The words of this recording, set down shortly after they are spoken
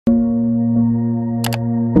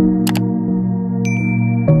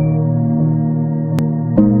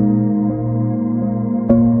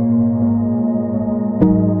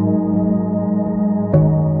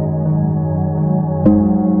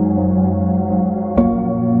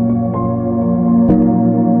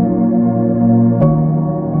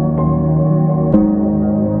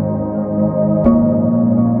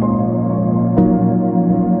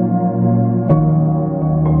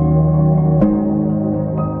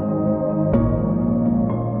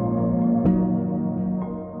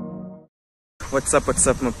What's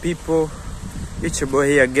up my people, it's your boy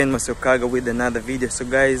here again, Masokaga, with another video. So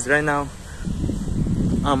guys, right now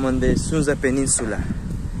I'm on the Sunza Peninsula.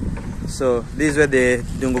 So this is where the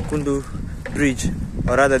Dungukundu bridge,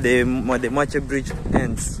 or rather the Moche bridge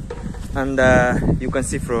ends, and you can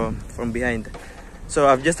see from behind. So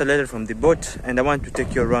I've just alighted from the boat and I want to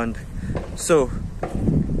take you around. So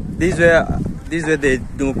this is where the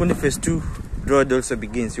Dungukundu phase 2 road also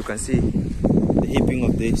begins. You can see the heaping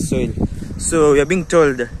of the soil. So we are being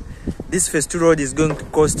told this phase 2 road is going to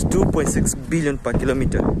cost 2.6 billion per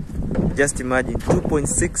kilometer. Just imagine,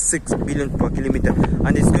 2.66 billion per kilometer,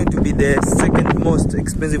 and it's going to be the second most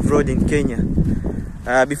expensive road in Kenya.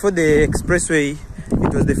 Before the expressway,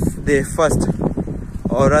 it was the first,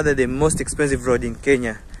 or rather the most expensive road in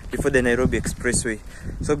Kenya before the Nairobi expressway.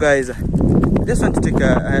 So guys, I just want to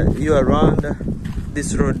take you around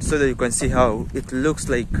this road so that you can see how it looks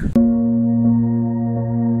like.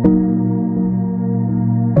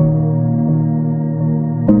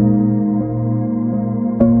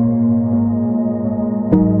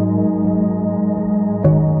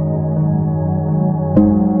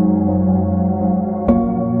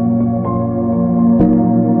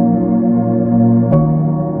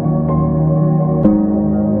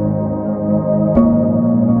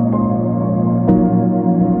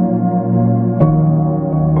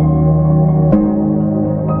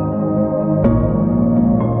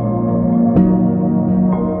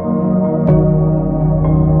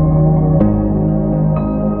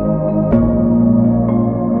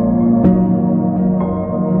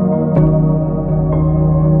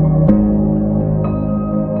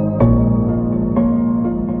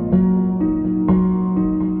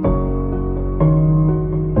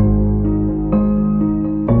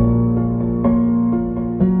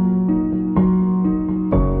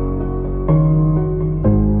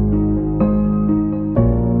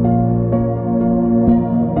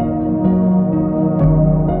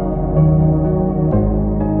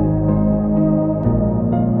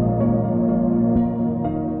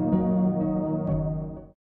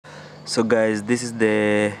 So guys, this is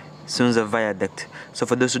the Sunza viaduct. So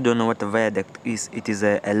for those who don't know what a viaduct is, it is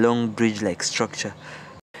a long bridge-like structure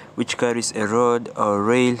which carries a rod or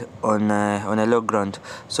rail on a low ground.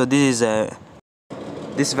 So this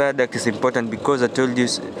viaduct is important because I told you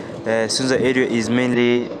Sunza area is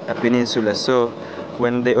mainly a peninsula. So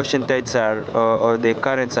when the ocean tides are or the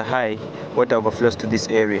currents are high, water overflows to this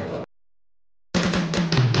area.